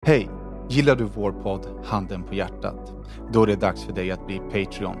Hej! Gillar du vår podd Handen på hjärtat? Då är det dags för dig att bli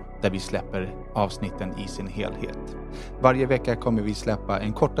Patreon, där vi släpper avsnitten i sin helhet. Varje vecka kommer vi släppa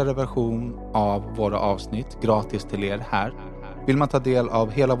en kortare version av våra avsnitt gratis till er här. Vill man ta del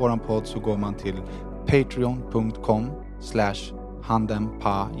av hela våran podd så går man till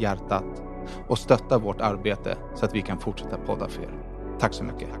patreon.com/handenpahjärtat och stöttar vårt arbete så att vi kan fortsätta podda för er. Tack så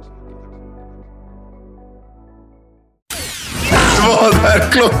mycket. Vad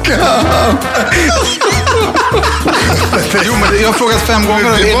är klockan? Jo, men jag har frågat 5 gånger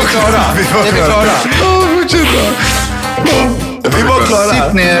och är vi klara? Vi var klara.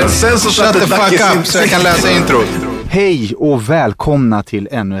 Sitt ner, sen så shut the fuck up så jag kan läsa introt. Hej och välkomna till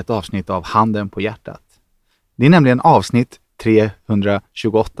ännu ett avsnitt av Handen på hjärtat. Det är nämligen avsnitt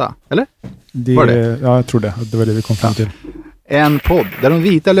 328, eller? Var det? Ja, jag tror det. Det var det vi kom fram till. En podd där de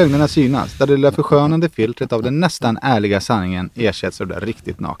vita lögnerna synas, där det lilla förskönande filtret av den nästan ärliga sanningen ersätts av det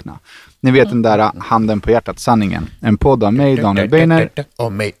riktigt nakna. Ni vet den där Handen på hjärtat-sanningen. En podd av mig, Daniel Beiner.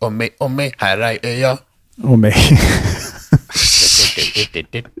 Och mig, här är jag. Och mig.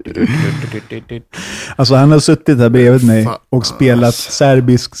 Alltså han har suttit här bredvid mig och spelat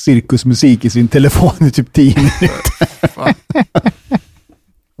serbisk cirkusmusik i sin telefon i typ 10 minuter.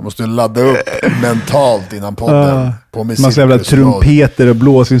 Man måste ladda upp mentalt innan podden. På med massa jävla trumpeter och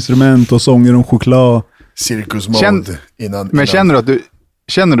blåsinstrument och sånger om choklad. Cirkusmode innan. Men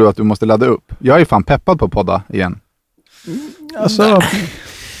känner du att du måste ladda upp? Jag är fan peppad på podda igen. Alltså,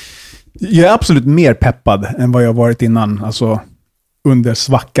 jag är absolut mer peppad än vad jag varit innan. Alltså under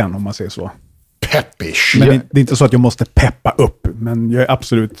svackan, om man säger så. Peppish. Men det är inte så att jag måste peppa upp. Men jag är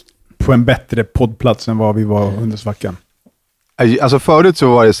absolut på en bättre poddplats än vad vi var under svackan. Alltså förut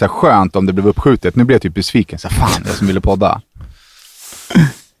så var det så här skönt om det blev uppskjutet. Nu blev jag typ besviken. Så fan, jag som ville podda.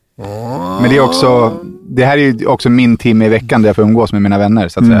 Men det är också, det här är ju också min timme i veckan där jag får umgås med mina vänner,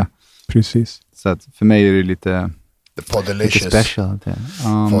 så att säga. Precis. Så att för mig är det lite special.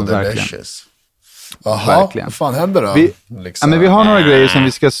 Ja, Poddelicious. Jaha, vad fan händer då? Men vi har några grejer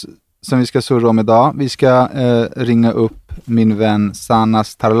som vi ska surra om idag. Vi ska ringa upp min vän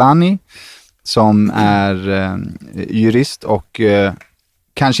Sanaz Tarlani, som är jurist och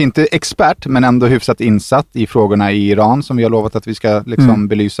kanske inte expert, men ändå hyfsat insatt i frågorna i Iran, som vi har lovat att vi ska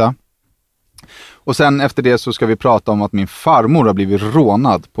belysa. Och sen efter det så ska vi prata om att min farmor har blivit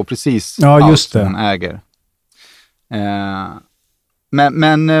rånad på precis allt som hon äger.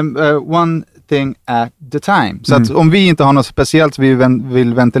 Men one thing at the time. Så att om vi inte har något speciellt vi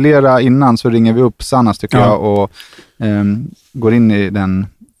vill ventilera innan, så ringer vi upp Sanaz, tycker jag, och går in i de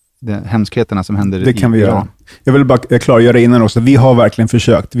hemskheterna som händer i Iran. Det kan vi göra. Jag vill bara klargöra innan också. Vi har verkligen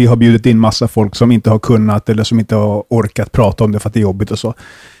försökt. Vi har bjudit in massa folk som inte har kunnat eller som inte har orkat prata om det för att det är jobbigt och så.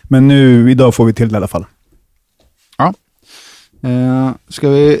 Men idag får vi till det i alla fall. Ja.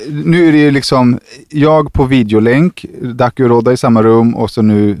 Nu är det liksom jag på videolänk, Daku och Rodda i samma rum, och så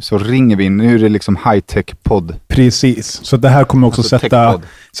nu så ringer vi in. Nu är det liksom high-tech-podd. Precis, så det här kommer också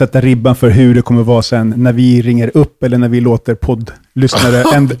sätta ribban för hur det kommer vara sen när vi ringer upp eller när vi låter poddlyssnare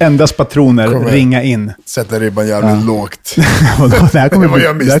endast patroner ringa in. Sätta ribban jävligt lågt. Det här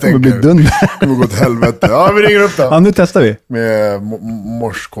kommer bli dunder. Det kommer gå åt helvete. Ja, vi ringer upp då. Ja, nu testar vi. Med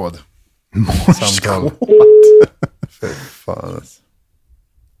morskod. Samtal. Fan.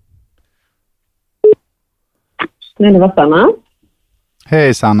 Nej, det var Sanaz.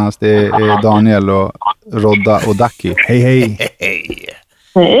 Hej Sanaz, det är Daniel och Rodda och Daki. Hej.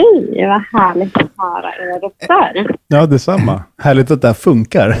 Hej, det var härligt att höra era röster. Ja, detsamma. Härligt att det här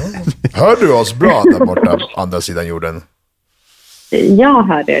funkar. Hör du oss bra där borta, andra sidan jorden? Jag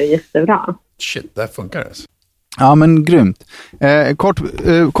hör det jättebra. Shit, det funkar det. Ja, men grymt.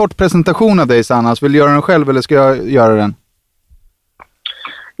 Kort presentation av dig, Sanaz. Vill du göra den själv eller ska jag göra den?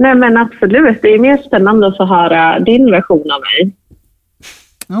 Nej, men absolut. Det är mer spännande att få höra din version av mig.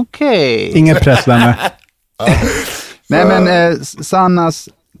 Okej. Ingen press längre. Nej, men Sanaz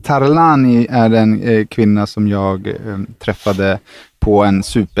Tarlani är en kvinna som jag träffade på en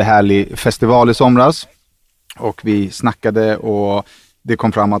superhärlig festival i somras. Och vi snackade och det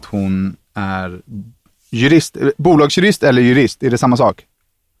kom fram att hon är jurist, bolagsjurist eller jurist, är det samma sak?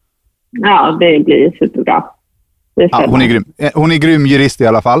 Ja, det blir superbra. Ja, hon är grym. Hon är grym jurist i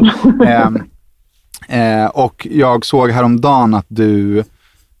alla fall. Och jag såg häromdagen att du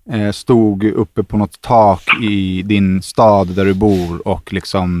stod uppe på något tak i din stad där du bor och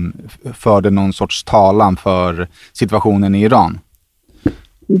liksom förde någon sorts talan för situationen i Iran.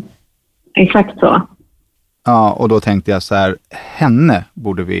 Exakt så. Ja, och då tänkte jag så här, henne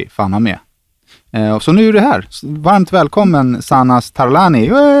borde vi fan ha med. Och så nu är du här. Varmt välkommen, Sanaz Tarlani.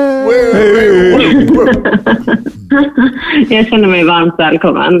 Jag känner mig varmt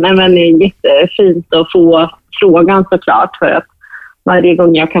välkommen. Men det är jättefint att få frågan såklart, för att varje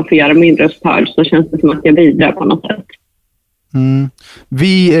gång jag kan få göra min röst hörd så känns det som att jag bidrar på något sätt.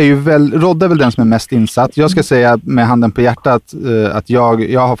 Vi är ju Rodde är väl den som är mest insatt. Jag ska säga med handen på hjärtat att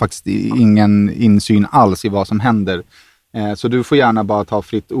jag har faktiskt ingen insyn alls i vad som händer. Så du får gärna bara ta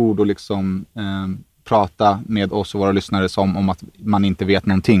fritt ord och liksom prata med oss och våra lyssnare som om att man inte vet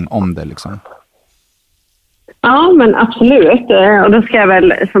någonting om det liksom. Ja, men absolut. Och då ska jag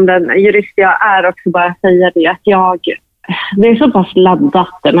väl, som den jurist jag är, också bara säga det att det är så pass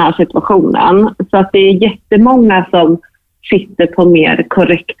laddat den här situationen, så att det är jättemånga som sitter på mer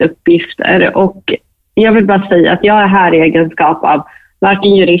korrekta uppgifter, och jag vill bara säga att jag är här i egenskap av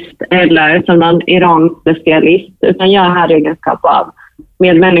varken jurist eller som någon Iran-specialist, utan jag är här i egenskap av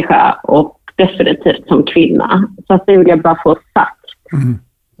medmänniska och definitivt som kvinna. Så att det vill jag bara få sagt.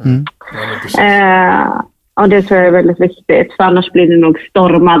 Och det tror jag är väldigt viktigt, för annars blir det nog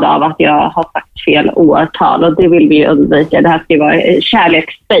stormad av att jag har sagt fel årtal, och det vill vi undvika. Det här ska vara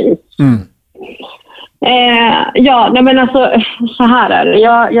kärleksspace. Men alltså så här är det.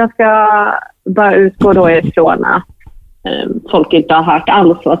 Jag ska bara utgå då ifrån att folk inte har hört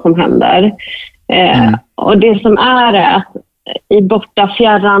alls vad som händer. Och det som är att i borta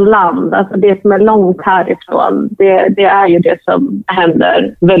fjärran land, alltså det som är långt härifrån, det är ju det som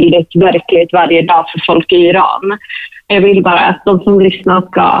händer väldigt verkligt varje dag för folk i Iran. Jag vill bara att de som lyssnar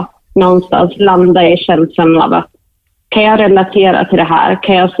ska någonstans landa i känslan av att kan jag relatera till det här?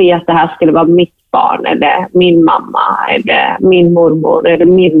 Kan jag se att det här skulle vara mitt barn eller min mamma eller min mormor eller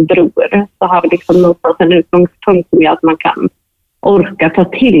min bror? Så har vi liksom någonstans en utgångspunkt som gör att man kan orka ta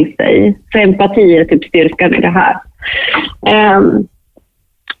till sig. För empati är typ styrkan i det här.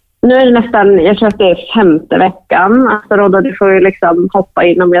 Nu är det nästan, jag tror att det är 5:e veckan. Alltså Rodda, du får ju liksom hoppa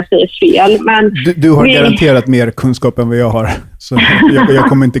in om jag säger fel. Men du har garanterat mer kunskap än vad jag har. Så jag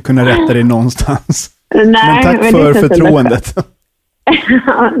kommer inte kunna rätta dig någonstans. Nej, men tack för förtroendet.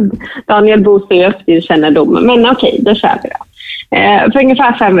 Daniel boostar ju upp din kännedom. Men okej, då kör vi då. För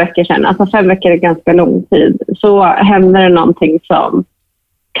ungefär 5 veckor sedan, alltså 5 veckor är ganska lång tid, så hände det någonting som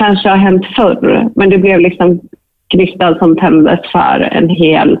kanske har hänt förr, men det blev liksom kristal som tändes för en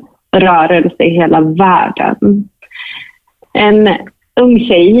hel rörelse i hela världen. En ung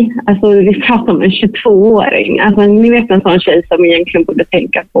tjej, alltså vi pratar om en 22-åring, alltså ni vet en sån tjej som egentligen borde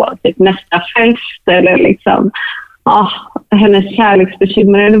tänka på typ nästa fest eller liksom hennes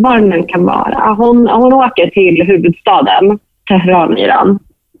kärleksbekymmer eller vad den kan vara. Hon åker till huvudstaden Teheran, Iran,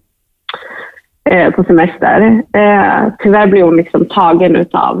 på semester. Tyvärr blir hon liksom tagen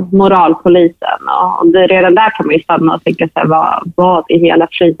av moralpolisen, och redan där kan man ju stanna och tänka sig vad i hela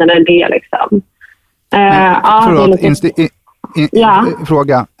friden är det liksom.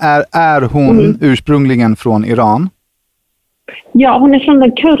 Fråga, är hon ursprungligen från Iran? Ja, hon är från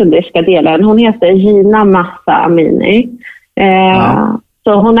den kurdiska delen. Hon heter Gina Mahsa Amini.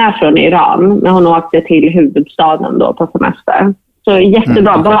 Så hon är från Iran, men hon åkte till huvudstaden då på semester. Så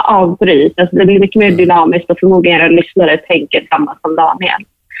jättebra, bara avbryt. Alltså, det blir mycket mer dynamiskt, och förmodligen era lyssnare tänker samma som Daniel.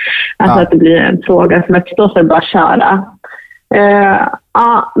 Alltså att det blir en fråga som uppstår, så bara köra.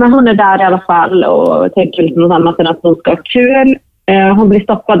 Men hon är där i alla fall och tänker liksom något annat än att hon ska ha kul. Hon blir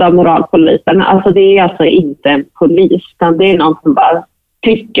stoppad av moralpolisen. Alltså det är alltså inte en polis, utan det är någon som bara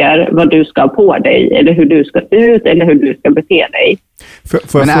tycker vad du ska ha på dig, eller hur du ska se ut, eller hur du ska bete dig.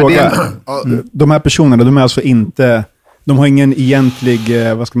 Får jag fråga, de här personerna, de är alltså inte, de har ingen egentlig,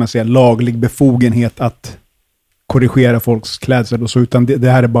 laglig befogenhet att korrigera folks klädsel och så, utan det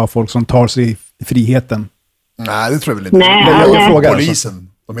här är bara folk som tar sig friheten. Nej, det tror jag väl inte. Nej, polisen.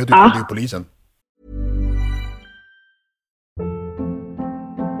 De är ju polisen.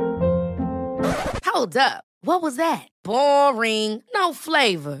 Hold up. What was that? Boring. No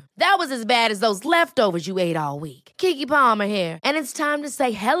flavor. That was as bad as those leftovers you ate all week. Keke Palmer here, and it's time to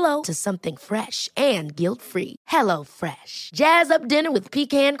say hello to something fresh and guilt-free. Hello Fresh. Jazz up dinner with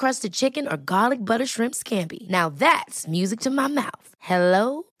pecan-crusted chicken or garlic butter shrimp scampi. Now that's music to my mouth.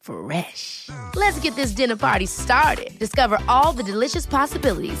 Hello Fresh. Let's get this dinner party started. Discover all the delicious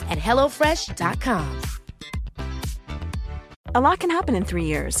possibilities at hellofresh.com. A lot can happen in 3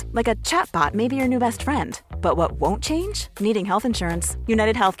 years, like a chatbot may be your new best friend. But what won't change? Needing health insurance.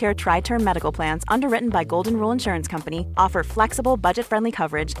 United Healthcare Tri-Term Medical Plans, underwritten by Golden Rule Insurance Company, offer flexible, budget-friendly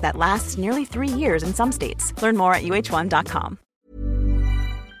coverage that lasts nearly 3 years in some states. Learn more at uh1.com.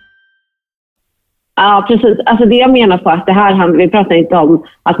 Ja, precis. Alltså det jag menar på att det här, vi pratar inte om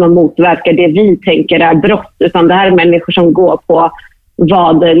att man motverkar det vi tänker är brott, utan det här är människor som går på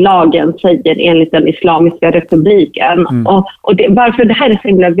vad lagen säger enligt den islamiska republiken. Och varför det här är så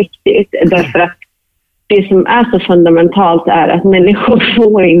himla viktigt, därför att det som är så fundamentalt är att människor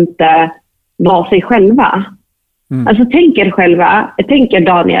får inte vara sig själva. Alltså tänker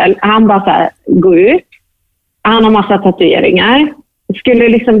Daniel, han bara så här, gå ut, han har massa tatueringar. Skulle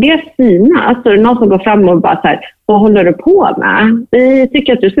liksom det synas, så är det någon som går fram och bara så här, vad håller du på med? Vi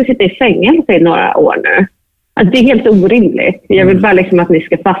tycker att du ska sitta i fängelse i några år nu. Alltså det är helt orimligt. Jag vill bara liksom att ni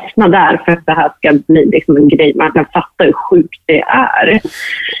ska fastna där för att det här ska bli liksom en grej. Man kan fatta hur sjukt det är.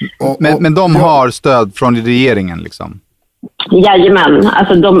 Men de har stöd från regeringen liksom? Jajamän,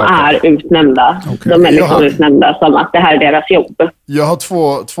 alltså de är utnämnda. Okay. De är liksom utnämnda som att det här är deras jobb. Jag har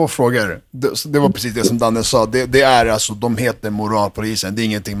två frågor. Det var precis det som Danne sa. Det är alltså, de heter moralpolisen. Det är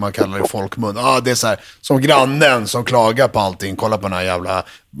ingenting man kallar i folkmun. Det är så här, som grannen som klagar på allting. Kolla på den här jävla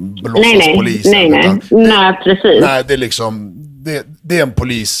låtsaspolisen. Nej, precis. Nej, det är liksom, det är en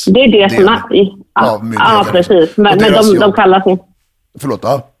polis. Det är det som är. Ja, precis. Men de kallar sig... Förlåt,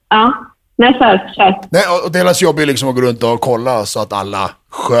 Ja. Nej, Nej, och deras jobb är liksom att gå runt och kolla så att alla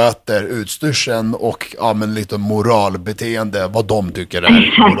sköter utstyrseln och lite moralbeteende, vad de tycker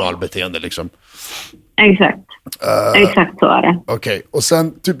är moralbeteende liksom. Exakt. Exakt så är det. Okej, och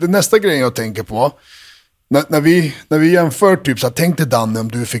sen typ det nästa grejen jag tänker på, när vi jämför typ så här, tänk dig Danne om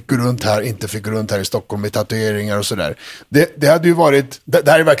du fick gå runt här, inte fick gå runt här i Stockholm med tatueringar och sådär. Det hade ju varit,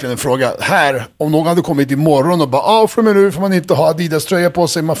 det här är verkligen en fråga. Här, om någon hade kommit imorgon och bara, från och med nu får man inte ha Adidas-tröja på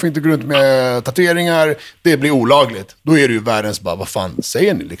sig, man får inte gå runt med tatueringar, det blir olagligt. Då är det ju världens bara, vad fan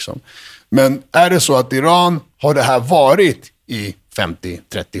säger ni liksom? Men är det så att Iran har det här varit i 50,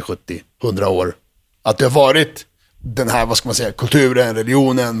 30, 70, 100 år? Att det har varit den här, vad ska man säga, kulturen,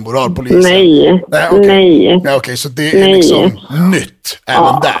 religionen, moralpolisen? Nej. Okej, så det är liksom nytt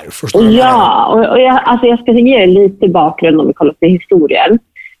även där, förstår du? Ja, och jag ska ge lite bakgrund om vi kollar på historien.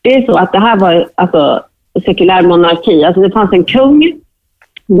 Det är så att det här var alltså sekulär monarki. Alltså det fanns en kung.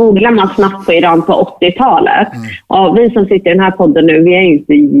 Googlar man snabbt på Iran på 80-talet. Och vi som sitter i den här podden nu, vi är ju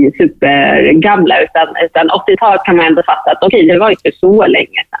inte supergamla, utan 80-talet kan man ändå fatta att okej, det var inte så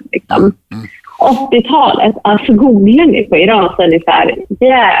länge sedan liksom. 80-talet, alltså googlar ni på Iran så är det så här,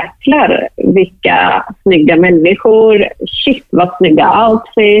 jäklar vilka snygga människor, shit vad snygga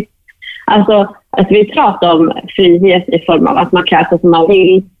outfits. Alltså vi pratar om frihet i form av att man klär sig som man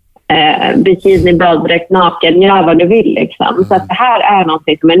vill, bikini, baddräkt, naken, gör vad du vill liksom. Så att det här är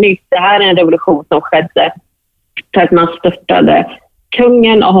någonting som är nytt. Det här är en revolution som skedde för att man störtade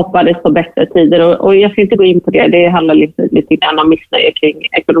kungen och hoppades på bättre tider. Och jag ska inte gå in på det. Det handlar lite grann om missnöje kring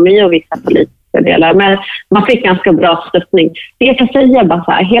ekonomi och vissa politiska delar. Men man fick ganska bra stöttning. Det jag kan säga bara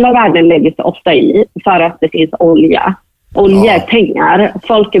så här, hela världen lägger sig ofta i för att det finns olja. Olja är pengar.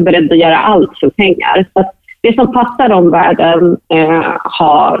 Folk är beredda att göra allt för pengar. Så att det som passar omvärlden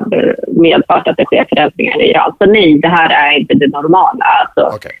har medfört att det sker förändringar i Iran. Så nej, det här är inte det normala.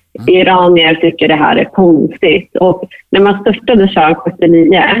 Alltså, iranier tycker det här är konstigt. Och när man störtade Shah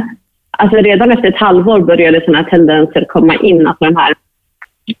 79, alltså redan efter ett halvår började sådana tendenser komma in. Alltså den här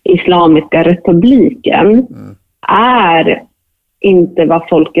islamiska republiken är inte vad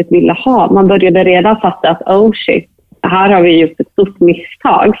folket ville ha. Man började redan fatta att här har vi gjort ett stort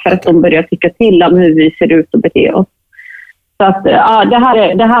misstag för att de börjar tycka till om hur vi ser ut och beter oss. Så att det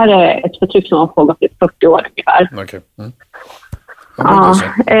här är ett förtryck som har pågått i 40 år ungefär. Okej.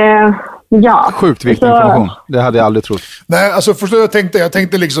 Sjukt viktig information. Det hade jag aldrig trott. Nej, alltså förstår jag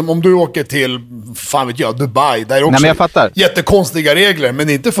tänkte liksom om du åker till, fan vet jag, Dubai, där är också jättekonstiga regler, men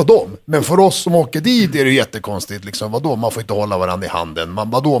inte för dem. Men för oss som åker dit är det jättekonstigt liksom. Vadå, man får inte hålla varandra i handen.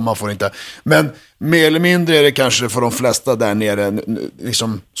 Man får inte. Men mer eller mindre är det kanske för de flesta där nere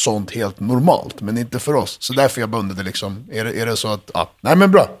liksom sånt helt normalt, men inte för oss. Så därför jag bundade det liksom. Är det så att, nej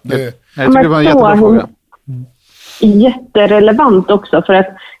men bra. Jag tycker det var en jättebra fråga. Jätterelevant också, för att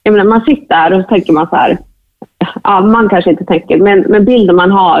jag menar, man sitter där och så tänker man så här, man kanske inte tänker, men bilden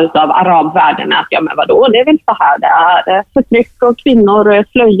man har av arabvärlden är att men vadå, det är väl så här, det är förtryck och kvinnor och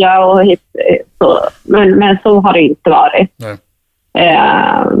slöja och så, men så har det inte varit.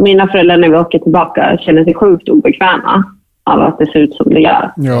 Mina föräldrar när vi åker tillbaka känner sig sjukt obekväma av att det ser ut som det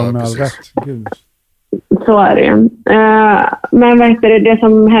gör. Ja, med all rätt. Gud. Så är det ju. Men det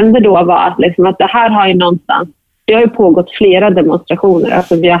som hände då var att, liksom, att det här har ju någonstans, det har ju pågått flera demonstrationer.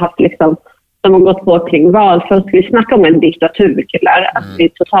 Alltså vi har haft liksom, som har gått på kring val. Först ska vi snacka om en diktatur, killar. Alltså det är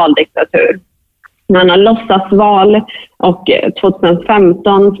total diktatur. Man har låtsasval och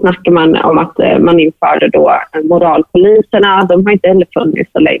 2015 snackar man om att man införde då moralpoliserna. De har inte heller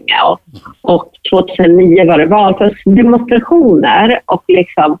funnits så länge. Och 2009 var det val för demonstrationer och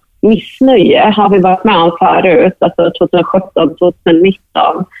liksom missnöje har vi varit med om förut, alltså 2017,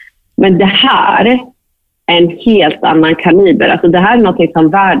 2019. Men det här är en helt annan kaliber. Alltså det här är något som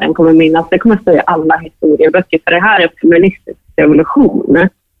världen kommer minnas. Det kommer stå i alla historieböcker, för det här är en feministisk revolution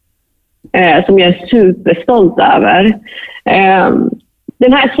som jag är superstolt över.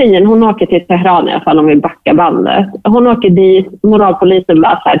 Den här tjejen, hon åker till Teheran i alla fall, om vi backar bandet. Hon åker dit, moralpolisen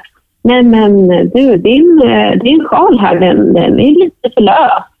bara så här: nej men du, din sjal här, den är lite för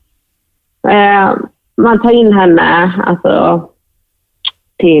lös. Man tar in henne alltså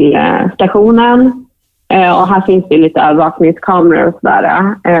till stationen, och här finns det lite övervakningskameror och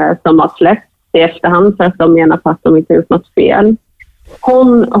sådär som har släppts i efterhand för att de menar på att de inte gjort något fel.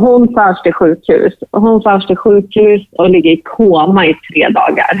 Hon förs till sjukhus. Hon förs till sjukhus och ligger i koma i 3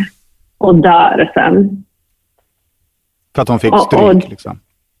 dagar och dör sen. För att hon fick stryk liksom?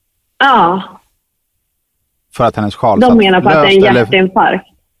 Ja. För att hennes sjal de menar på att det är en hjärtinfarkt.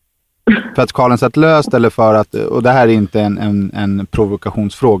 För att sjalen satt löst, eller för att, och det här är inte en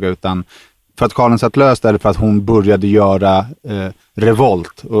provokationsfråga, utan för att sjalen satt löst, eller för att hon började göra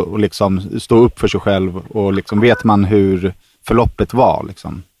revolt och liksom stå upp för sig själv, och liksom, vet man hur förloppet var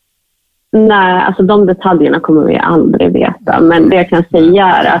liksom? Nej, alltså de detaljerna kommer vi aldrig veta, men det jag kan säga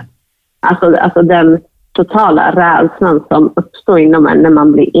är att alltså den totala rädslan som uppstår inom en när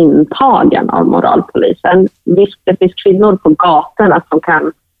man blir intagen av moralpolisen. Visst, det finns kvinnor på gatorna som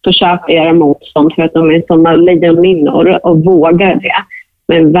kan försöka göra motstånd för att de är sådana lejonminnor och vågar det.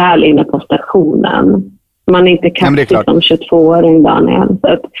 Men väl inne på stationen. Man är inte kastig som 22-åring, Daniel. Så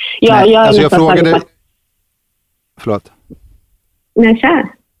att jag frågade... Förlåt. Nej, kär.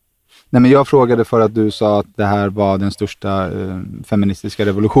 Nej, men jag frågade för att du sa att det här var den största feministiska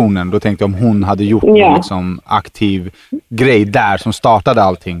revolutionen. Då tänkte jag om hon hade gjort en liksom aktiv grej där som startade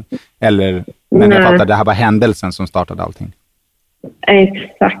allting. Eller, men jag fattar, det här var händelsen som startade allting.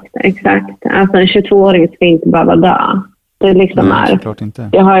 Exakt. Alltså en 22-åring ska inte behöva dö. Det liksom nej, såklart inte.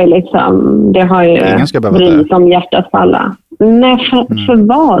 Det har ju bryt om hjärtat falla. Nej, för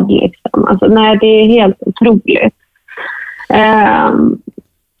vad liksom? Alltså, nej, det är helt otroligt.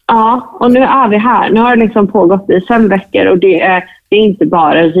 Ja, och nu är vi här. Nu har det liksom pågått i 5 veckor, och det är inte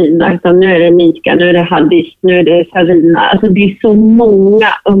bara Rina, utan nu är det Mika, nu är det Hadis, nu är det Sarina. Alltså det är så många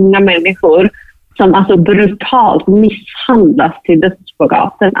unga människor som alltså brutalt misshandlas till döds på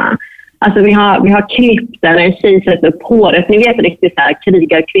gatorna. Alltså vi har klipp där en tjej sätter upp håret. Ni vet riktigt så här,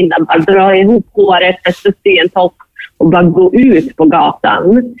 krigarkvinna bara drar ihop håret, sätter upp i en topp och bara gå ut på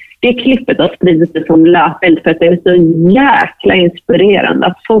gatan. Det klippet har spridit sig som löpeld för att det är så jäkla inspirerande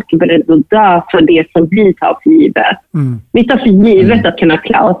att folk är beredda att dö för det som vi tar för givet. Vi tar för givet att kunna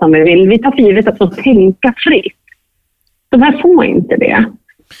klä oss som vi vill. Vi tar för givet att få tänka fritt. De här får inte det.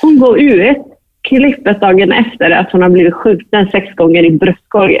 Hon går ut, klippet dagen efter att hon har blivit skjuten 6 gånger i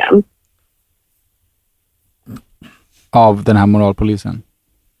bröstkorgen. Av den här moralpolisen?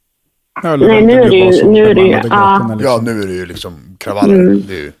 Nej, nu är det ju liksom kravaller.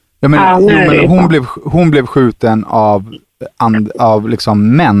 Det är ju... Ja, men hon blev skjuten av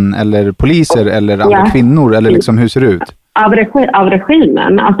liksom män eller poliser eller andra kvinnor, eller liksom hur ser det ut? Av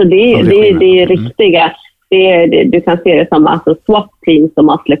regimen. Alltså det är riktiga. Du kan se det som alltså SWAT-team som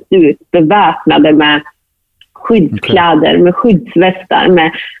har släppt ut beväpnade med skyddskläder, med skyddsvästar,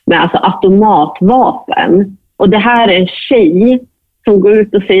 med alltså automatvapen. Och det här är en tjej som går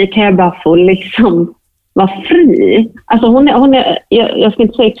ut och säger, kan jag bara få liksom vara fri? Alltså hon är jag ska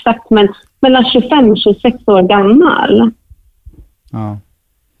inte säga exakt, men mellan 25 och 26 år gammal. Ja.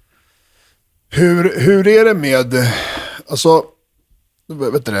 Hur är det med, alltså,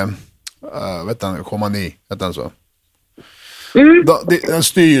 vet du det? Khomani, vet han så? Den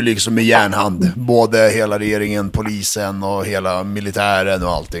styr ju liksom med järnhand, både hela regeringen, polisen och hela militären och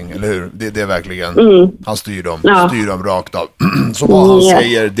allting, eller hur? Det är verkligen, han styr dem rakt av. Så vad han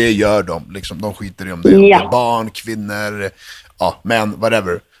säger, det gör de liksom, de skiter i om det är barn, kvinnor, män,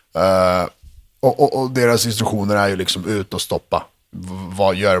 whatever. Och deras instruktioner är ju liksom ut och stoppa,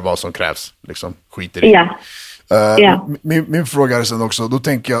 gör vad som krävs, liksom, skiter i. Min fråga är sen också, då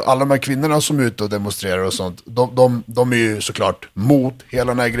tänker jag, alla de här kvinnorna som är ute och demonstrerar och sånt, de är ju såklart mot hela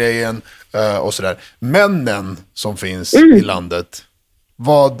den här grejen och sådär. Männen som finns i landet,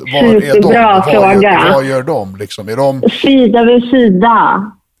 vad är de? Vad gör de? Liksom? Är de... Sida vid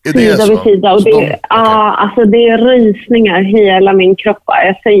sida. Sida vid sida. Och alltså det är rysningar hela min kropp.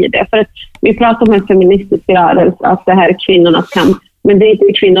 Jag säger det. För att vi pratar om en feministisk rörelse, att det här är kvinnornas kamp. Men det är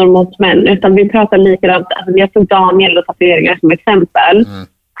inte kvinnor mot män, utan vi pratar likadant. Alltså jag tog Daniel och tatueringar som exempel.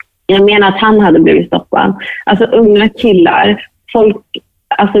 Jag menar att han hade blivit stoppad. Alltså unga killar, folk,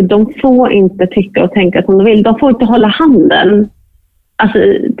 alltså de får inte tycka och tänka som de vill. De får inte hålla handen. alltså,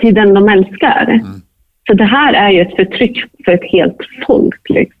 till den de älskar. Så det här är ju ett förtryck för ett helt folk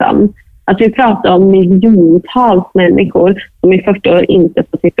liksom. Att vi pratar om miljontals människor som i 40 år inte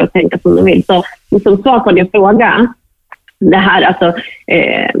får tycka och tänka som de vill. Så som svar på din fråga, det här alltså,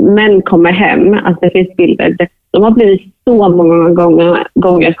 män kommer hem, alltså det finns bilder, de har blivit så många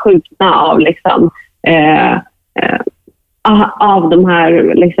gånger skjutna av liksom, av de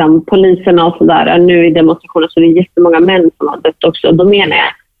här liksom, poliserna och sådär. Nu i demonstrationer så är det jättemånga män som har dött också. De menar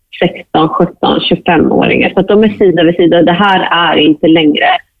 16, 17, 25-åringar. Så att de är sida vid sida. Det här är inte längre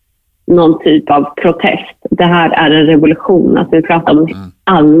någon typ av protest. Det här är en revolution. Alltså vi pratar om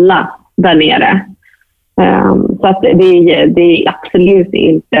alla där nere. Så att det är absolut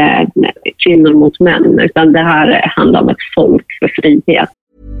inte kvinnor mot män, utan det här handlar om ett folk för frihet.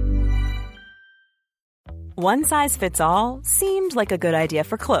 One size fits all seemed like a good idea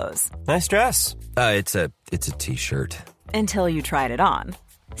for clothes. Nice dress. It's a t-shirt. Until you tried it on.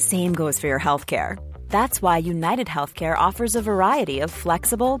 Same goes for your healthcare. That's why United Healthcare offers a variety of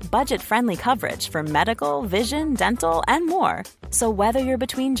flexible, budget-friendly coverage for medical, vision, dental, and more. So whether you're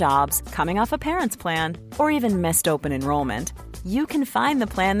between jobs, coming off a parent's plan, or even missed open enrollment, you can find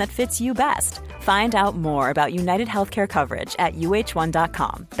the plan that fits you best. Find out more about United Healthcare coverage at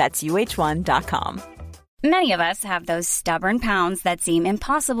uh1.com. That's uh1.com. Many of us have those stubborn pounds that seem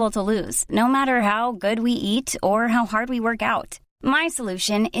impossible to lose, no matter how good we eat or how hard we work out. My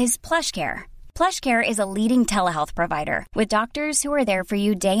solution is PlushCare. PlushCare is a leading telehealth provider with doctors who are there for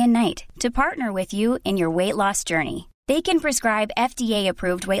you day and night to partner with you in your weight loss journey. They can prescribe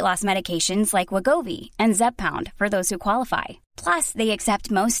FDA-approved weight loss medications like Wegovy and Zepbound for those who qualify. Plus, they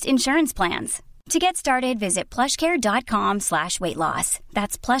accept most insurance plans. To get started, visit plushcare.com/weightloss.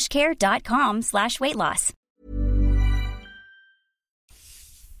 That's plushcare.com/weightloss.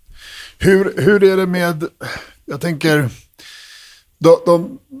 Hur är det med, jag tänker,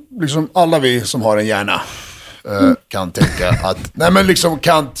 de liksom alla vi som har en hjärna kan tänka att, nej men liksom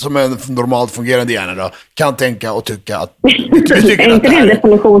kan, som en normalt fungerande hjärna då, kan tänka och tycka att vi tycker är inte det en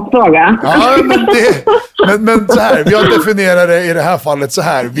definitionsfråga? Ja, men så här, vi har definierat det i det här fallet så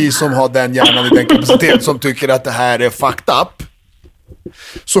här, vi som har den hjärnan i den kapacitet som tycker att det här är fucked up.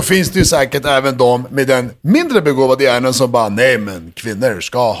 Så finns det ju säkert även de med den mindre begåvade hjärnan som bara, nej men kvinnor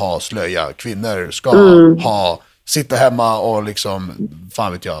ska ha slöja, kvinnor ska sitta hemma och liksom,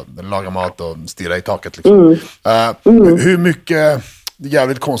 fan vet jag, laga mat och stirra i taket liksom. Hur mycket,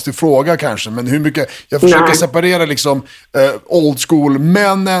 jävligt konstig fråga kanske, men hur mycket, jag försöker separera liksom old school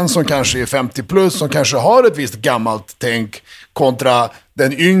männen som kanske är 50 plus, som kanske har ett visst gammalt tänk kontra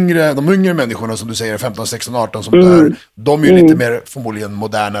de yngre människorna som du säger 15, 16, 18 som dör. De är ju lite mer förmodligen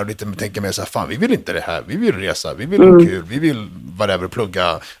moderna och lite tänker mer så här, fan vi vill inte det här, vi vill resa, vi vill ha kul, vi vill whatever,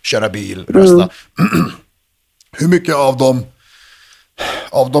 plugga, köra bil, rösta. Hur mycket av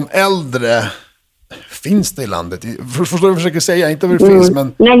de äldre finns det i landet? Förstår du vad jag försöker säga? Inte vad det finns,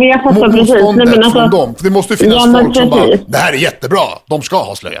 men motståndet från dem. För det måste ju finnas folk som bara, det här är jättebra, de ska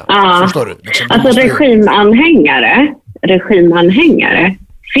ha slöja. Förstår du? Liksom, alltså regimanhängare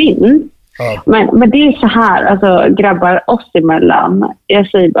finns. Men det är så här, alltså grabbar oss emellan, jag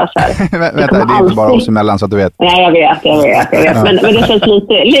säger bara så här. Vänta, det är inte bara oss emellan så att du vet. Nej, jag vet. Men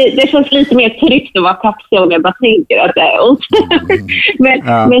det känns lite mer tryggt att vara kaxig om jag bara tänker att det är oss.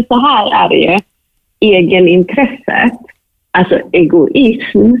 Men så här är det ju. Egenintresset, alltså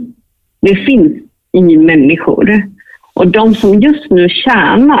egoism, det finns i människor. Och de som just nu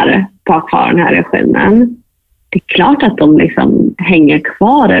tjänar på att ha den här regimen, det är klart att de liksom hänger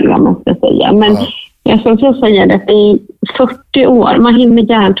kvar eller vad man ska säga. Men jag ska också säga att i 40 år, man hinner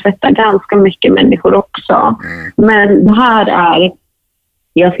hjärntvätta ganska mycket människor också. Men det här är,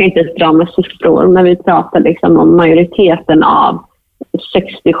 jag ska inte dra med siffror, men vi pratar liksom om majoriteten av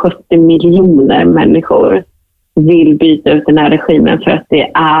 60-70 miljoner människor vill byta ut den här regimen för att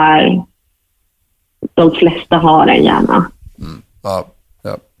det är, de flesta har en hjärna. Ja.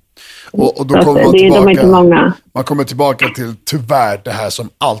 Och då kommer man kommer tillbaka till tyvärr det här som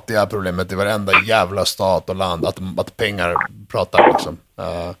alltid är problemet i varenda jävla stat och land, att pengar pratar liksom.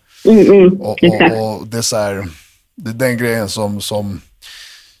 Och det är så här, det är den grejen som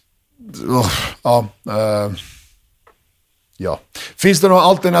finns det några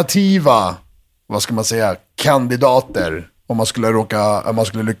alternativa, vad ska man säga, kandidater om man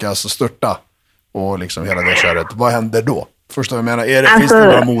skulle lyckas störta och liksom hela det köret, vad händer då? Förstår jag menar, finns det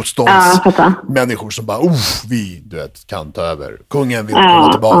några motståndsmänniskor som bara, vi kan ta över. Kungen vill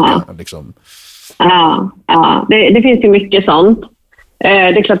komma tillbaka. Liksom. Det finns ju mycket sånt. Det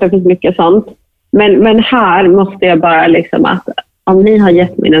är klart att det finns mycket sånt. Men här måste jag bara liksom om ni har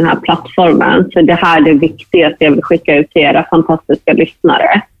gett mig den här plattformen, så det här är det viktigaste jag vill skicka ut till era fantastiska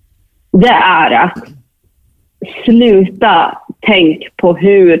lyssnare. Det är att sluta tänk på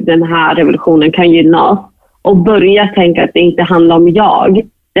hur den här revolutionen kan gynna oss och börja tänka att det inte handlar om jag,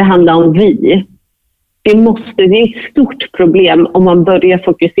 det handlar om vi. Det är ett stort problem om man börjar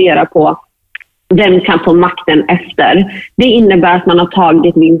fokusera på vem kan få makten efter. Det innebär att man har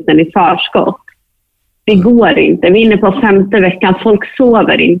tagit vinsten i förskott. Det går inte. Vi är inne på 5:e veckan. Folk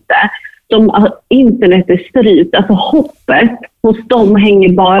sover inte. Internet är strypt. Alltså hoppet hos dem hänger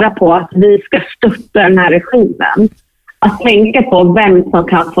bara på att vi ska störta den här regimen. Att tänka på vem som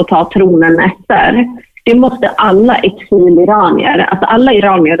kan få ta tronen efter. Det måste alla exiliranier, alltså alla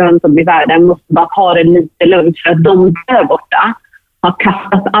iranier runt om i världen måste bara ha det lite lugnt, för att de där borta har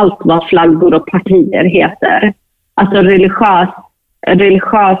kastat allt vad flaggor och partier heter. Alltså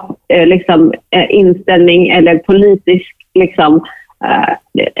religiös liksom, inställning eller politisk liksom,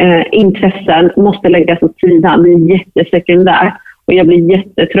 intressen måste läggas åt sidan. Det är jättesekundärt. Och jag blir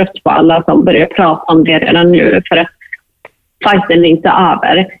jättetrött på alla som börjar prata om det redan nu, för att fighten är inte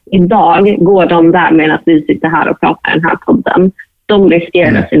över. Idag går de där medan vi sitter här och pratar i den här podden. De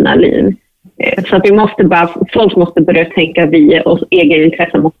riskerar sina liv. Så att folk måste börja tänka vi och egen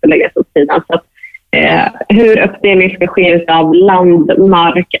intressen måste läggas åt sidan. Så att, hur uppdelning ska ske av land,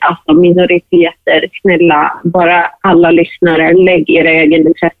 mark, alltså minoriteter, snälla, bara alla lyssnare, lägg era egen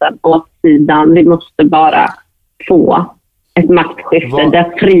intressen åt sidan. Vi måste bara få ett maktskifte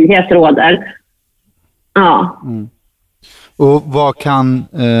där frihet råder. Ja. Mm. Och vad kan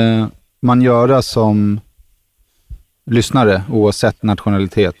man göra som lyssnare oavsett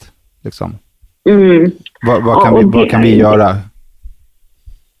nationalitet? Liksom? Vad kan vi göra?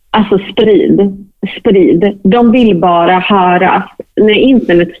 Alltså sprid. De vill bara höras. När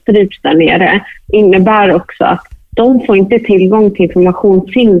internet stryps där nere innebär också att de får inte tillgång till information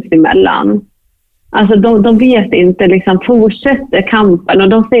sinsemellan. Alltså de vet inte, liksom, fortsätter kampen, och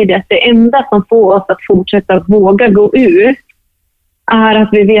de säger det att det enda som får oss att fortsätta våga gå ut är att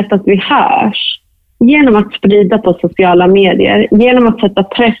vi vet att vi hörs. Genom att sprida på sociala medier, genom att sätta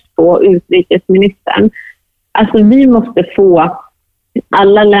press på utrikesministern. Alltså vi måste få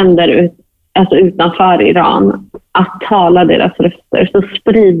alla länder utanför Iran att tala deras röster. Så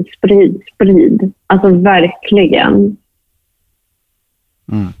sprid. Alltså verkligen.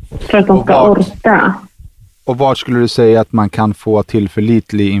 För att de ska orka. Och var skulle du säga att man kan få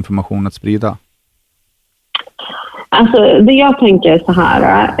tillförlitlig information att sprida? Alltså det jag tänker så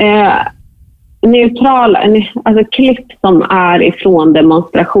här. Alltså klipp som är ifrån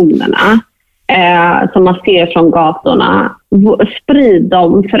demonstrationerna. Som man ser från gatorna. Sprid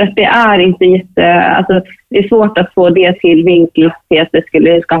dem, för att det är inte det är svårt att få det till vinklas till att det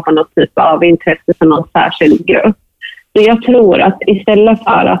skulle skapa något typ av intresse för någon särskild grupp. Så jag tror att istället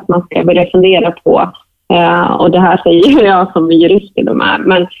för att man ska börja fundera på, och det här säger jag som jurist till de här,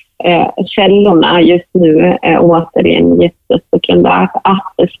 men källorna just nu är återigen jättesekundärt,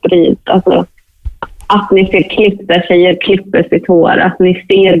 att det sprids. Alltså, att ni ser klipp där tjejer klipper sitt hår, att ni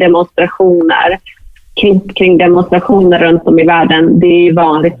ser demonstrationer, kring demonstrationer runt om i världen. Det är ju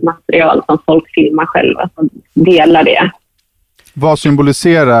vanligt material som folk filmar själva, som delar det. Vad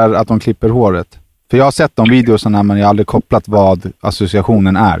symboliserar att de klipper håret? För jag har sett de videorna, men jag har aldrig kopplat vad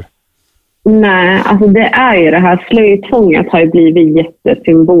associationen är. Nej, alltså det är ju det här slöjtvånget har ju blivit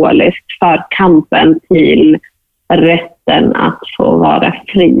jättesymboliskt för kampen till rätten att få vara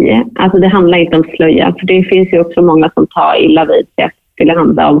fri. Alltså det handlar inte om slöja, för det finns ju också många som tar illa vid sig att det skulle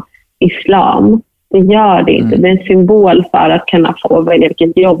handla om islam. Det gör det inte. Det är en symbol för att kunna få välja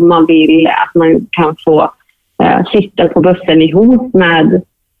vilket jobb man vill, att man kan få sitta på bussen ihop med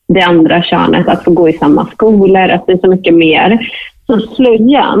det andra könet, att få gå i samma skolor, att det är så mycket mer. Så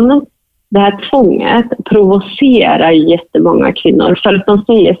slöjan, det här tvånget, provocerar jättemånga kvinnor, för att de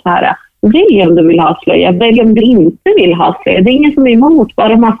säger så här: välj om du vill ha slöja, välj om du inte vill ha slöja. Det är ingen som är emot,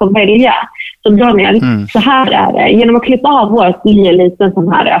 bara man får välja. Så Daniel, så här är det. Genom att klippa av håret blir en liten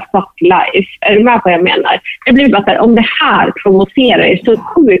sån här fuck life. Är du med på vad jag menar? Det blir bara så här, om det här provocerar er så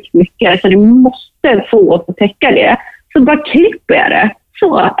sjukt mycket så ni måste få oss att täcka det, så bara klipper jag det.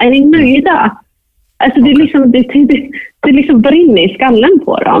 Så, är ni nöjda? Alltså det liksom brinner i skallen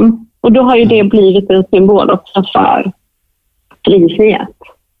på dem. Och då har ju det blivit en symbol också för frihet.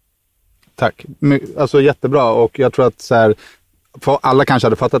 Tack. Alltså jättebra, och jag tror att så här, för alla kanske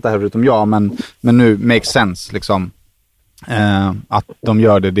hade fattat det här förutom jag, men nu makes sense liksom. Att de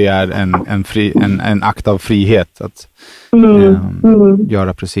gör det är en akt av frihet att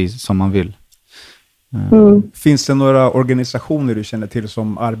göra precis som man vill. Finns det några organisationer du känner till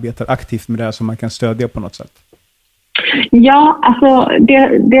som arbetar aktivt med det här som man kan stödja på något sätt? Ja, alltså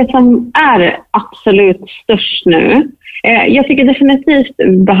det som är absolut störst nu. Jag tycker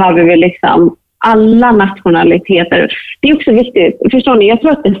definitivt behöver vi liksom alla nationaliteter. Det är också viktigt. Förstår ni, jag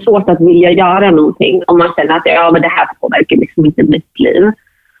tror att det är svårt att vilja göra någonting om man känner att men det här påverkar liksom inte mitt liv.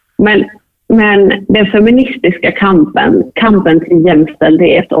 Men den feministiska kampen till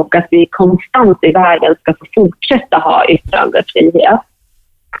jämställdhet och att vi konstant i världen ska få fortsätta ha yttrandefrihet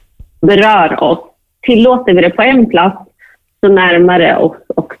berör oss. Tillåter vi det på en plats så närmare oss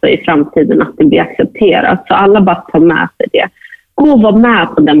också i framtiden att det blir accepterat. Så alla bara tar med sig det. Gå och vara med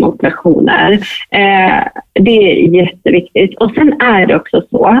på demonstrationer. Det är jätteviktigt. Och sen är det också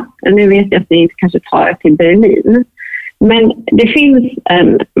så, nu vet jag att ni inte kanske tar det till Berlin, men det finns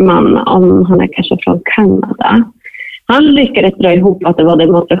en man, om han är kanske från Kanada. Han lyckades dra ihop att det var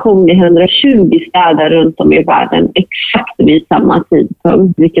demonstration i 120 städer runt om i världen exakt vid samma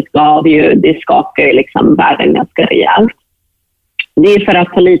tidpunkt, vilket det skakar ju liksom världen ganska rejält. Det är för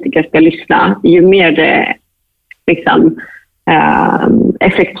att politiker ska lyssna. Ju mer det liksom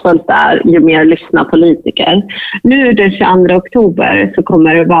effektfullt är, ju mer lyssnar politiker. Nu den 22 oktober så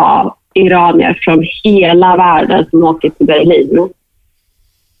kommer det vara iranier från hela världen som åker till Berlin.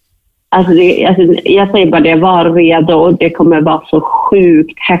 Alltså jag säger bara det, var redo. Det kommer vara så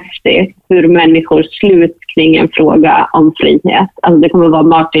sjukt häftigt hur människor sluts kring en fråga om frihet. Alltså det kommer vara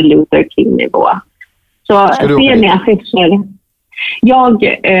Martin Luther King-nivå. Så ser ni affischer?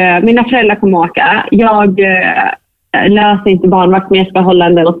 Mina föräldrar kommer åka. Jag löser inte barnvakt, men jag ska hålla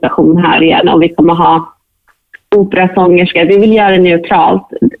en demonstration här igen och vi kommer ha operasångerska. Vi vill göra det neutralt.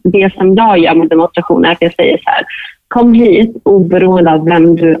 Det som jag gör med demonstrationer är att jag säger så här: kom hit oberoende av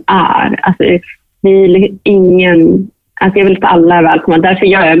vem du är. Alltså, jag vill att alla är välkomna. Därför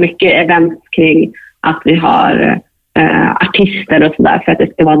gör jag mycket event kring att vi har artister och sådär, för att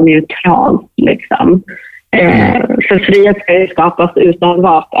det ska vara neutralt liksom. För frihet ska ju skapas utan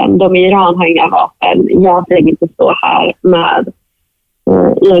vapen. De i Iran har inga vapen. Jag tänker inte stå här med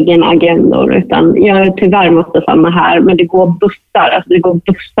egen agendor, utan jag tyvärr måste samma här, men det går bussar, alltså det går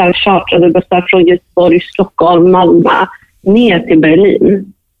bussar, chartrade bussar från Göteborg, Stockholm, Malmö ner till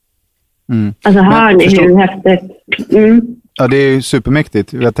Berlin. Alltså hör ni hur häftigt? Ja, det är ju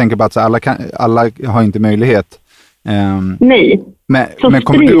supermäktigt. Jag tänker bara att alla har inte möjlighet. Nej. Men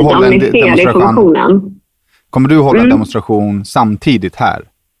kommer du hålla en demonstration? Kommer du hålla en demonstration samtidigt här?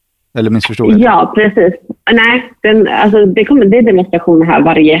 Eller missförstod jag? Ja, precis. Nej, det är demonstrationer här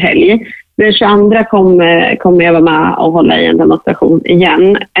varje helg. Den 22 kommer jag vara med och hålla i en demonstration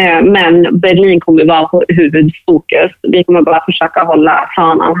igen. Men Berlin kommer vara huvudfokus. Vi kommer bara försöka hålla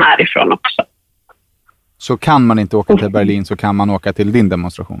fanan härifrån också. Så kan man inte åka till Berlin så kan man åka till din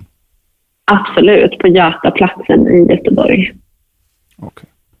demonstration? Absolut, på Götaplatsen i Göteborg. Okej.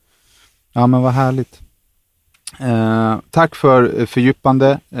 Ja, men vad härligt. Tack för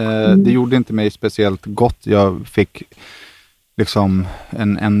fördjupande. Det gjorde inte mig speciellt gott. Jag fick liksom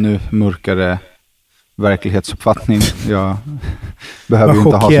en ännu mörkare verklighetsuppfattning. Jag behöver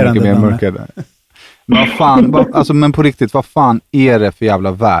inte ha så mycket mer mörker. Vad fan, men på riktigt, vad fan är det för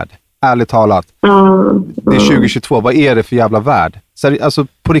jävla värld? Ärligt talat. Det är 2022, vad är det för jävla värld? Alltså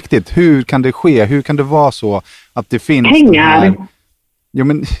på riktigt, hur kan det ske? Hur kan det vara så att det finns pengar? Ja,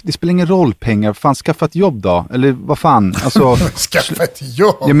 men det spelar ingen roll pengar. Fan, skaffa ett jobb då. Eller vad fan? Alltså, skaffa ett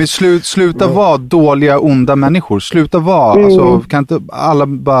jobb? Ja, men sluta vara dåliga, onda människor. Sluta vara, alltså, kan inte alla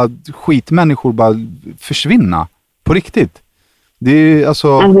bara skitmänniskor bara försvinna? På riktigt. Det är alltså...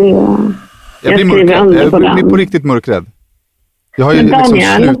 Jag blir mörkrädd. Jag blir på riktigt mörkrädd. Jag har ju liksom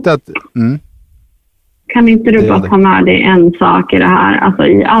slutat... Kan inte du bara ta med dig en sak i det här? Alltså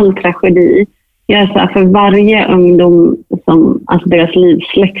i all tragedi. Jag är så här, för varje ungdom som, alltså deras liv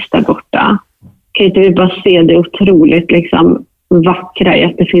släcks där borta, kan inte vi bara se det otroligt liksom vackra i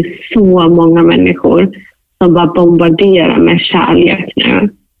att det finns så många människor som bara bombarderar med kärlek nu.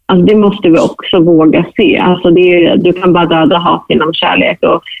 Alltså det måste vi också våga se. Alltså du kan bara döda hat genom kärlek,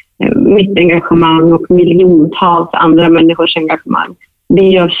 och mitt engagemang och miljontals andra människors engagemang. Det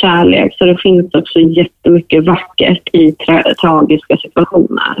gör kärlek, så det finns också jättemycket vackert i tragiska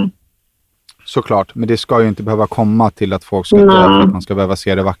situationer. Såklart, men det ska ju inte behöva komma till att folk ska dö för att man ska behöva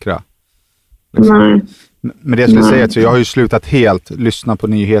se det vackra. Liksom. Nej. Men det jag skulle säga, så jag har ju slutat helt lyssna på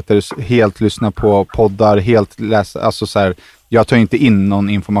nyheter, helt lyssna på poddar, helt läsa, alltså så här, jag tar inte in någon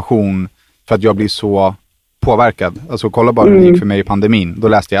information för att jag blir så påverkad. Alltså kolla bara hur det gick för mig i pandemin, då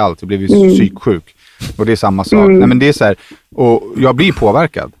läste jag allt, jag blev ju psyksjuk. Och det är samma sak. Nej, men det är så här, och jag blir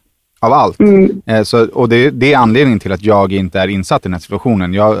påverkad av allt. Och det är anledningen till att jag inte är insatt i den här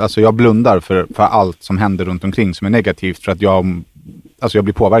situationen. Jag blundar för allt som händer runt omkring som är negativt, för att jag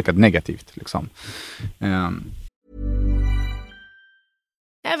blir påverkad negativt liksom.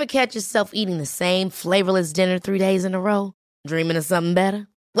 Ever catch yourself eating the same flavorless dinner 3 days in a row? Dreaming of something better?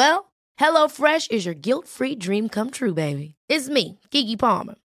 Well, HelloFresh is your guilt-free dream come true, baby. It's me, Keke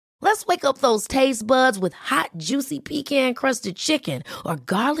Palmer. Let's wake up those taste buds with hot, juicy pecan-crusted chicken or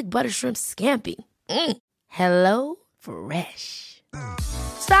garlic butter shrimp scampi. Hello Fresh.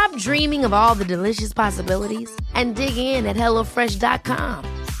 Stop dreaming of all the delicious possibilities and dig in at HelloFresh.com.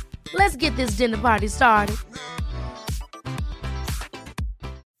 Let's get this dinner party started.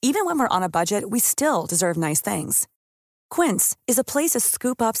 Even when we're on a budget, we still deserve nice things. Quince is a place to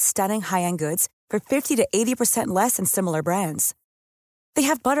scoop up stunning high-end goods for 50 to 80% less than similar brands. They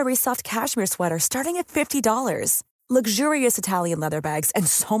have buttery soft cashmere sweaters starting at $50, luxurious Italian leather bags, and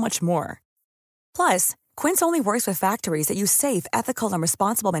so much more. Plus, Quince only works with factories that use safe, ethical, and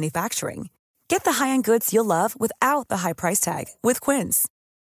responsible manufacturing. Get the high-end goods you'll love without the high price tag with Quince.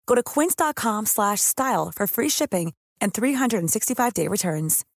 Go to quince.com/style for free shipping and 365-day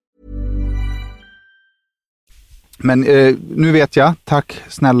returns. Men nu vet jag. Tack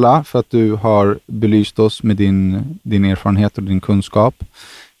snälla för att du har belyst oss med din erfarenhet och din kunskap.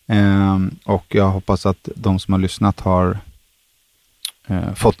 Och jag hoppas att de som har lyssnat har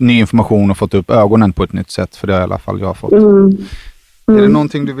fått ny information och fått upp ögonen på ett nytt sätt. För det har i alla fall jag fått. Är det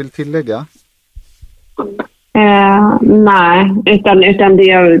någonting du vill tillägga? Nej, utan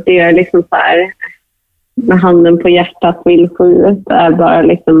det är liksom så här, med handen på hjärtat vill få ut, är bara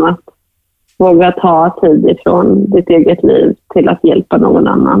liksom att våga ta tid ifrån ditt eget liv till att hjälpa någon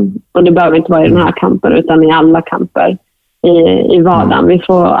annan. Och det behöver inte vara i den här kampen utan i alla kamper i vardagen. Vi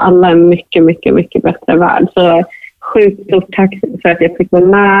får alla en mycket, mycket, mycket bättre värld. Så sjukt stort tack för att jag fick vara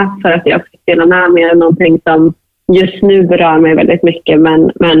med, för att jag fick dela med mig av någonting som just nu berör mig väldigt mycket,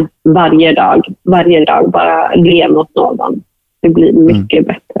 men varje dag bara le mot någon. Det blir mycket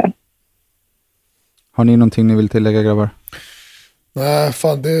bättre. Har ni någonting ni vill tillägga, grabbar? Nej,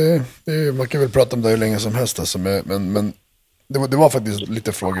 fan, man kan väl prata om det hur länge som helst alltså, men det var faktiskt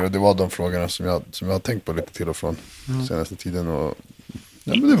lite frågor, och det var de frågorna som jag har tänkt på lite till och från senaste tiden, och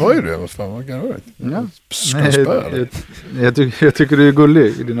ja, men det var ju det. Vad fan, vad kan det vara? Jag tycker du är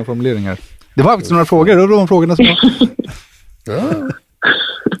gullig i dina formuleringar. Det var faktiskt några frågor, och de frågorna som var... Ja.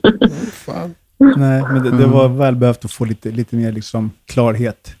 Fan. Nej, men det var väl behövt att få lite mer liksom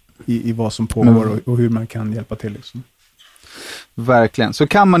klarhet i vad som pågår och hur man kan hjälpa till liksom. Verkligen. Så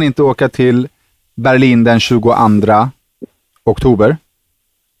kan man inte åka till Berlin den 22 oktober,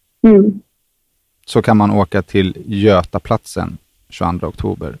 så kan man åka till Götaplatsen 22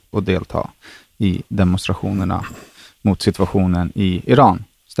 oktober och delta i demonstrationerna mot situationen i Iran.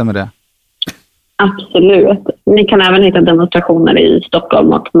 Stämmer det? Absolut. Ni kan även hitta demonstrationer i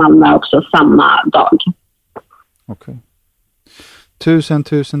Stockholm och Malmö också samma dag. Okej.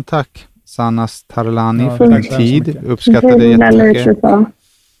 Tusen tack, Sanaz Tarlani, för din tid. Uppskattar det jättemycket.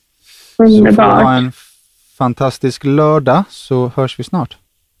 Så får ha en fantastisk lördag, så hörs vi snart.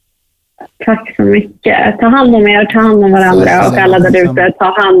 Tack så mycket. Ta hand om er, ta hand om varandra, och alla där ute,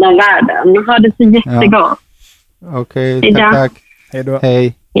 ta hand om världen. Ha det så jättegott. Okej, tack. Hej då.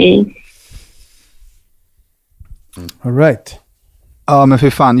 Hej. All right. Ja, men för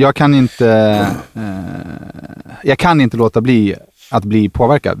fan, jag kan inte låta bli att bli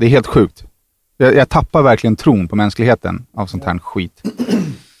påverkad. Det är helt sjukt. Jag tappar verkligen tron på mänskligheten av sånt här skit.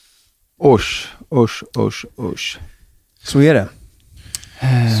 Usch. Så är det.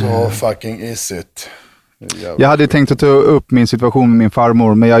 Så fucking is it. Jag hade tänkt att ta upp min situation med min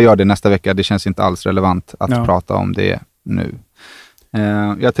farmor, men jag gör det nästa vecka. Det känns inte alls relevant att prata om det nu.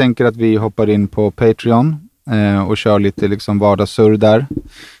 Jag tänker att vi hoppar in på Patreon och kör lite liksom vardagssurr där.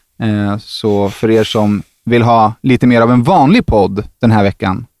 Så för er som vill ha lite mer av en vanlig podd den här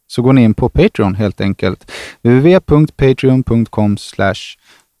veckan, så går ni in på Patreon helt enkelt.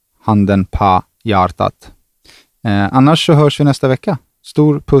 www.patreon.com/handenpahjartat. Annars så hörs vi nästa vecka.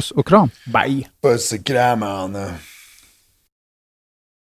 Stor puss och kram. Bye. Puss och kram, Anna.